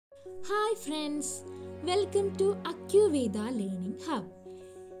Hi friends, welcome to Acuveda Learning Hub.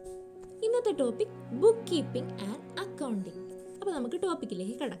 ഇന്നത്തെ topic book keeping and accounting. അപ്പോൾ നമുക്ക്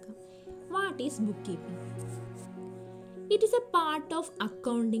ടോപ്പിക്കിലേക്ക് കടക്കാം. What is book keeping? It is a part of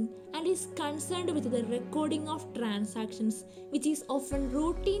accounting and is concerned with the recording of transactions which is often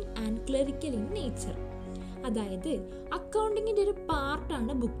routine and clerical in nature. അതായത് അക്കൗണ്ടിങ്ങിൻ്റെ ഒരു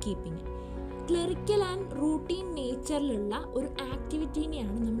പാർട്ടാണ് book keeping. Clerical and routine നേച്ചറിലുള്ള ഒരു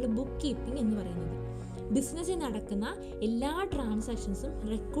ആക്ടിവിറ്റീനെയാണ് നമ്മൾ book keeping എന്ന് പറയുന്നത്. ബിസിനസ്സിൽ നടക്കുന്ന എല്ലാ ട്രാൻസാക്ഷൻസും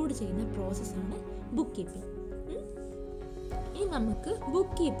റെക്കോർഡ് ചെയ്യുന്ന പ്രോസസ്സാണ് ബുക്ക് കീപ്പിംഗ്. ഇനി നമുക്ക്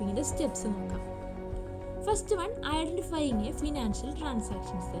ബുക്ക് കീപ്പിങ്ങിൻ്റെ സ്റ്റെപ്സ് നോക്കാം. First one, identifying A financial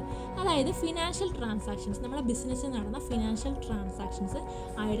transactions. അതായത് ഫിനാൻഷ്യൽ ട്രാൻസാക്ഷൻസ്, നമ്മുടെ ബിസിനസ്സിൽ നടന്ന ഫിനാൻഷ്യൽ ട്രാൻസാക്ഷൻസ്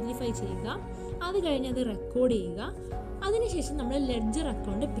ഐഡൻറ്റിഫൈ ചെയ്യുക. അത് കഴിഞ്ഞ് അത് റെക്കോർഡ് ചെയ്യുക. അതിനുശേഷം നമ്മൾ ലെഡ്ജർ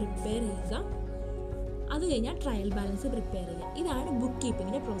അക്കൗണ്ട് പ്രിപ്പയർ ചെയ്യുക. അത് കഴിഞ്ഞാൽ ട്രയൽ ബാലൻസ് പ്രിപ്പയർ ചെയ്യുക. ഇതാണ് ബുക്ക്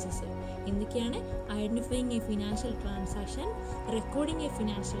കീപ്പിങ്ങിൻ്റെ പ്രോസസ്സ്. എന്തൊക്കെയാണ്? Identifying A financial transaction, recording A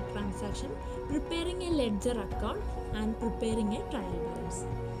financial transaction, preparing A ledger account and preparing A trial balance.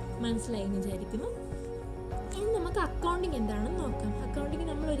 മനസ്സിലായി എന്ന് വിചാരിക്കുന്നു. ഇനി നമുക്ക് അക്കൗണ്ടിങ് എന്താണെന്ന് നോക്കാം. അക്കൗണ്ടിങ്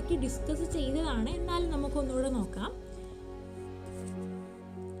നമ്മൾ ഒരിക്കൽ ഡിസ്കസ് ചെയ്തതാണ്, എന്നാലും നമുക്കൊന്നുകൂടെ നോക്കാം.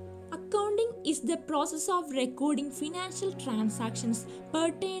 Accounting is the process of recording financial transactions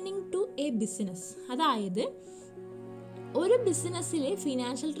pertaining to a business. അതായത് ഒരു ബിസിനസ്സിലെ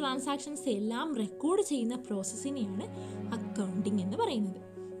ഫിനാൻഷ്യൽ ട്രാൻസാക്ഷൻസ് എല്ലാം റെക്കോർഡ് ചെയ്യുന്ന പ്രോസസ്സിനെയാണ് അക്കൗണ്ടിങ് എന്ന് പറയുന്നത്.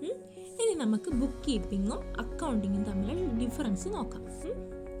 ഇനി നമുക്ക് ബുക്ക് കീപ്പിങ്ങും അക്കൗണ്ടിങ്ങും തമ്മിലുള്ള ഡിഫറൻസ് നോക്കാം.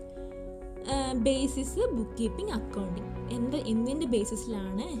 ബേസിസ് ബുക്ക് കീപ്പിംഗ് അക്കൗണ്ടിങ് എന്തിൻ്റെ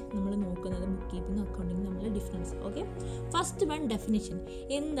ബേസിസിലാണ് നമ്മൾ നോക്കുന്നത്? ബുക്ക് കീപ്പിംഗ് അക്കൗണ്ടിങ് തമ്മിലുള്ള difference. Okay, first one, definition.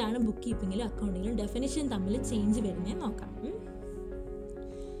 എന്താണ് ബുക്ക് കീപ്പിങ്ങിലും അക്കൗണ്ടിങ്ങിലും ഡെഫിനിഷൻ തമ്മിൽ ചേഞ്ച് വരുന്നത് നോക്കാം.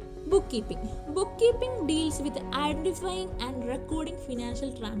 Book keeping deals with identifying and recording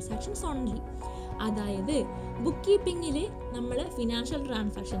financial transactions only. അതായത് ബുക്ക് കീപ്പിങ്ങിൽ നമ്മൾ ഫിനാൻഷ്യൽ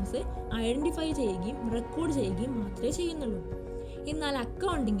ട്രാൻസാക്ഷൻസ് ഐഡൻറ്റിഫൈ ചെയ്യുകയും റെക്കോർഡ് ചെയ്യുകയും മാത്രമേ ചെയ്യുന്നുള്ളൂ. എന്നാൽ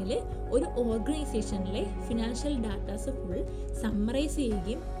അക്കൗണ്ടിങ്ങിൽ ഒരു ഓർഗനൈസേഷനിലെ ഫിനാൻഷ്യൽ ഡാറ്റാസ് ഫുൾ സമ്മറൈസ്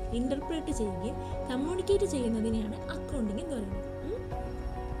ചെയ്യുകയും ഇൻ്റർപ്രറ്റ് ചെയ്യുകയും കമ്മ്യൂണിക്കേറ്റ് ചെയ്യുന്നതിനെയാണ് അക്കൗണ്ടിങ് എന്ന് പറയുന്നത്.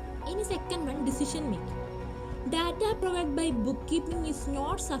 ഇനി second one, decision making. Data provide by book keeping is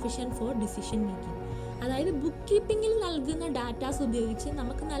not sufficient four decision making. അതായത് ബുക്ക് കീപ്പിങ്ങിൽ നൽകുന്ന ഡാറ്റാസ് ഉപയോഗിച്ച്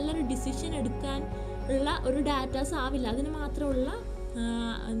നമുക്ക് നല്ലൊരു ഡിസിഷൻ എടുക്കാൻ ഉള്ള ഒരു ഡാറ്റാസ് ആവില്ല. അതിന് മാത്രമുള്ള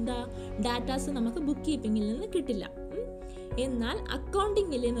ഡാറ്റാസ് നമുക്ക് ബുക്ക് കീപ്പിങ്ങിൽ നിന്ന് കിട്ടില്ല. എന്നാൽ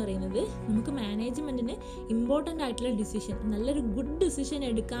അക്കൗണ്ടിങ്ങിൽ എന്ന് പറയുന്നത് നമുക്ക് മാനേജ്മെൻറ്റിന് ഇമ്പോർട്ടൻ്റ് ആയിട്ടുള്ള ഡിസിഷൻ, നല്ലൊരു ഗുഡ് ഡിസിഷൻ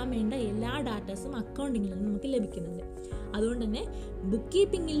എടുക്കാൻ വേണ്ട എല്ലാ ഡാറ്റാസും അക്കൗണ്ടിങ്ങിൽ നിന്ന് നമുക്ക് ലഭിക്കുന്നുണ്ട്. അതുകൊണ്ട് തന്നെ ബുക്ക്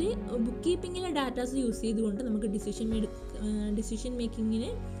കീപ്പിങ്ങിലെ ഡാറ്റാസ് യൂസ് ചെയ്തുകൊണ്ട് നമുക്ക് ഡിസിഷൻ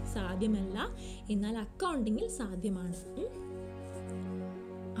മേക്കിങ്ങിന് സാധ്യമല്ല, എന്നാൽ അക്കൗണ്ടിങ്ങിൽ സാധ്യമാണ്.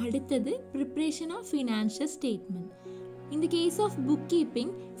 അടുത്തത്, preparation of financial statement. In the case of bookkeeping,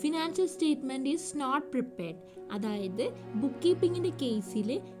 financial statement is not prepared. അതായത് ബുക്ക് കീപ്പിങ്ങിൻ്റെ കേസിൽ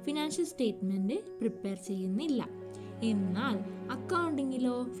ഫിനാൻഷ്യൽ സ്റ്റേറ്റ്മെൻറ്റ് പ്രിപ്പയർ ചെയ്യുന്നില്ല. എന്നാൽ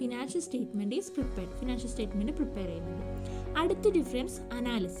അക്കൗണ്ടിങ്ങിലോ financial statement is prepared. Financial statement prepare ചെയ്യുന്നുണ്ട്. അടുത്ത difference,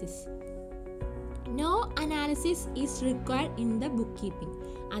 analysis. No analysis is required in the book keeping.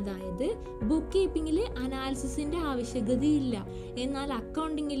 അതായത് book കീപ്പിങ്ങിൽ അനാലിസിസിൻ്റെ ആവശ്യകതയില്ല. എന്നാൽ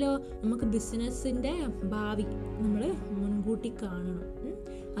അക്കൗണ്ടിങ്ങിലോ നമുക്ക് ബിസിനസ്സിൻ്റെ ഭാവി നമ്മൾ മുൻകൂട്ടി കാണണം.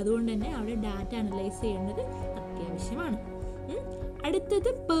 അതുകൊണ്ട് തന്നെ അവിടെ ഡാറ്റ അനലൈസ് ചെയ്യേണ്ടത് അത്യാവശ്യമാണ്. അടുത്തത്,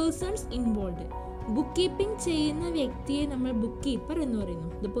 പേഴ്സൺസ് ഇൻവോൾവ്. ബുക്ക് കീപ്പിംഗ് ചെയ്യുന്ന വ്യക്തിയെ നമ്മൾ ബുക്ക് കീപ്പർ എന്ന്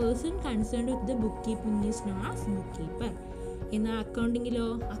പറയുന്നു. The person concerned with the book keeping is known as book keeper. എന്നാൽ അക്കൗണ്ടിങ്ങിലോ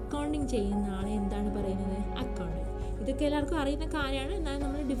അക്കൗണ്ടിങ് ചെയ്യുന്ന ആളെ എന്താണ് പറയുന്നത്? അക്കൗണ്ടന്റ്. ഇതൊക്കെ എല്ലാവർക്കും അറിയുന്ന കാര്യമാണ്, എന്നാൽ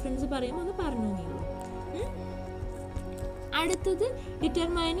നമ്മൾ ഡിഫറൻസ് പറയുമ്പോൾ ഒന്ന് പറഞ്ഞു തന്നെയുള്ളൂ. അടുത്തത്,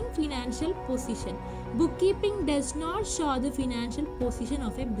 determining financial position. Book keeping does not show the financial position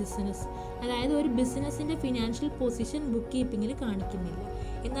of A business. അതായത് ഒരു ബിസിനസ്സിൻ്റെ ഫിനാൻഷ്യൽ പൊസിഷൻ ബുക്ക് കീപ്പിങ്ങിൽ കാണിക്കുന്നില്ല.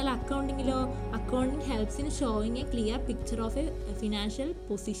 എന്നാൽ അക്കൗണ്ടിങ്ങിലോ accounting helps in showing A clear picture of A financial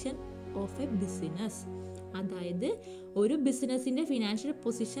position of A business. അതായത് ഒരു ബിസിനസ്സിൻ്റെ financial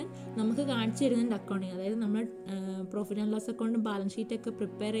position നമുക്ക് കാണിച്ചു തരുന്നുണ്ട് അക്കൗണ്ടിങ്. അതായത് നമ്മൾ പ്രോഫിറ്റ് ആൻഡ് ലോസ് അക്കൗണ്ടും ബാലൻസ് ഷീറ്റൊക്കെ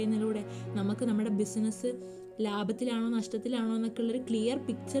പ്രിപ്പയർ ചെയ്യുന്നതിലൂടെ നമുക്ക് നമ്മുടെ ബിസിനസ് ലാഭത്തിലാണോ നഷ്ടത്തിലാണോ എന്നൊക്കെ ഉള്ളൊരു ക്ലിയർ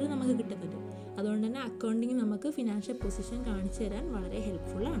പിക്ചർ നമുക്ക് കിട്ടുന്നുണ്ട്. അതുകൊണ്ട് തന്നെ അക്കൗണ്ടിങ് നമുക്ക് ഫിനാൻഷ്യൽ പൊസിഷൻ കാണിച്ചു തരാൻ വളരെ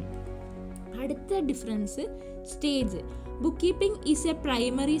ഹെൽപ്ഫുള്ളാണ്. അടുത്ത difference, stage. Book keeping is A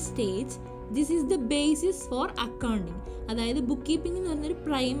primary stage. This is the basis for accounting. അതായത് ബുക്ക് കീപ്പിംഗ് എന്ന് പറയുന്നൊരു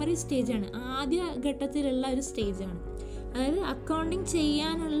പ്രൈമറി സ്റ്റേജാണ്, ആദ്യ ഘട്ടത്തിലുള്ള ഒരു സ്റ്റേജാണ്. അതായത് അക്കൗണ്ടിങ്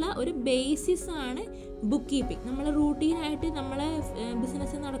ചെയ്യാനുള്ള ഒരു ബേസിസ് ആണ് ബുക്ക് കീപ്പിംഗ്. നമ്മൾ റൂട്ടീനായിട്ട് നമ്മളെ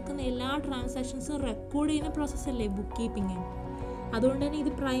ബിസിനസ്സിൽ നടക്കുന്ന എല്ലാ ട്രാൻസാക്ഷൻസും റെക്കോർഡ് ചെയ്യുന്ന പ്രോസസ്സല്ലേ ബുക്ക് കീപ്പിംഗ്. അതുകൊണ്ട് തന്നെ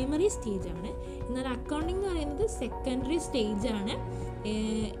ഇത് പ്രൈമറി സ്റ്റേജാണ്. എന്നാൽ അക്കൗണ്ടിങ് എന്ന് പറയുന്നത് സെക്കൻഡറി സ്റ്റേജാണ്.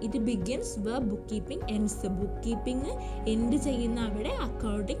 ഇറ്റ് ബിഗിൻസ് വ book keeping ends. Book keeping end ചെയ്യുന്ന അവിടെ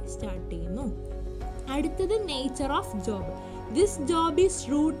അക്കൗണ്ടിങ് സ്റ്റാർട്ട് ചെയ്യുന്നു. അടുത്തത് nature of job. This job is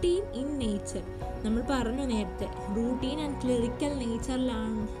routine in nature. നമ്മൾ പറഞ്ഞു നേരത്തെ, റൂട്ടീൻ ആൻഡ് ക്ലറിക്കൽ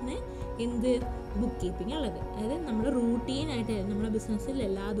നേച്ചറിലാണ് എന്ത് ബുക്ക് കീപ്പിംഗ് ഉള്ളത്. അതായത് നമ്മൾ റൂട്ടീനായിട്ട് നമ്മുടെ ബിസിനസ്സിൽ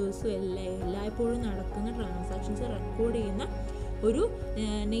എല്ലാ ദിവസവും എല്ലായ്പ്പോഴും നടക്കുന്ന ട്രാൻസാക്ഷൻസ് റെക്കോർഡ് ചെയ്യുന്ന ഒരു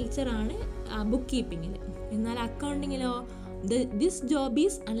നേച്ചറാണ് ബുക്ക് കീപ്പിങ്ങിൽ. എന്നാൽ അക്കൗണ്ടിങ്ങിലോ this job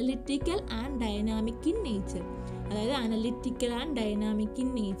is analytical and dynamic in nature. അതായത് analytical and dynamic in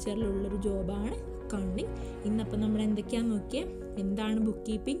നേച്ചറിലുള്ളൊരു ജോബാണ് accounting. ഇന്നപ്പോൾ നമ്മൾ എന്തൊക്കെയാണെന്ന് നോക്കിയാൽ, എന്താണ് book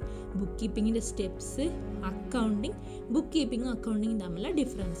keeping, book കീപ്പിങ്ങിൻ്റെ steps, accounting, book കീപ്പിങ്ങും അക്കൗണ്ടിങ്ങും തമ്മിലുള്ള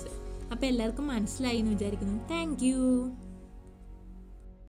ഡിഫറൻസ്. അപ്പോൾ എല്ലാവർക്കും മനസ്സിലായി എന്ന് വിചാരിക്കുന്നു. Thank you.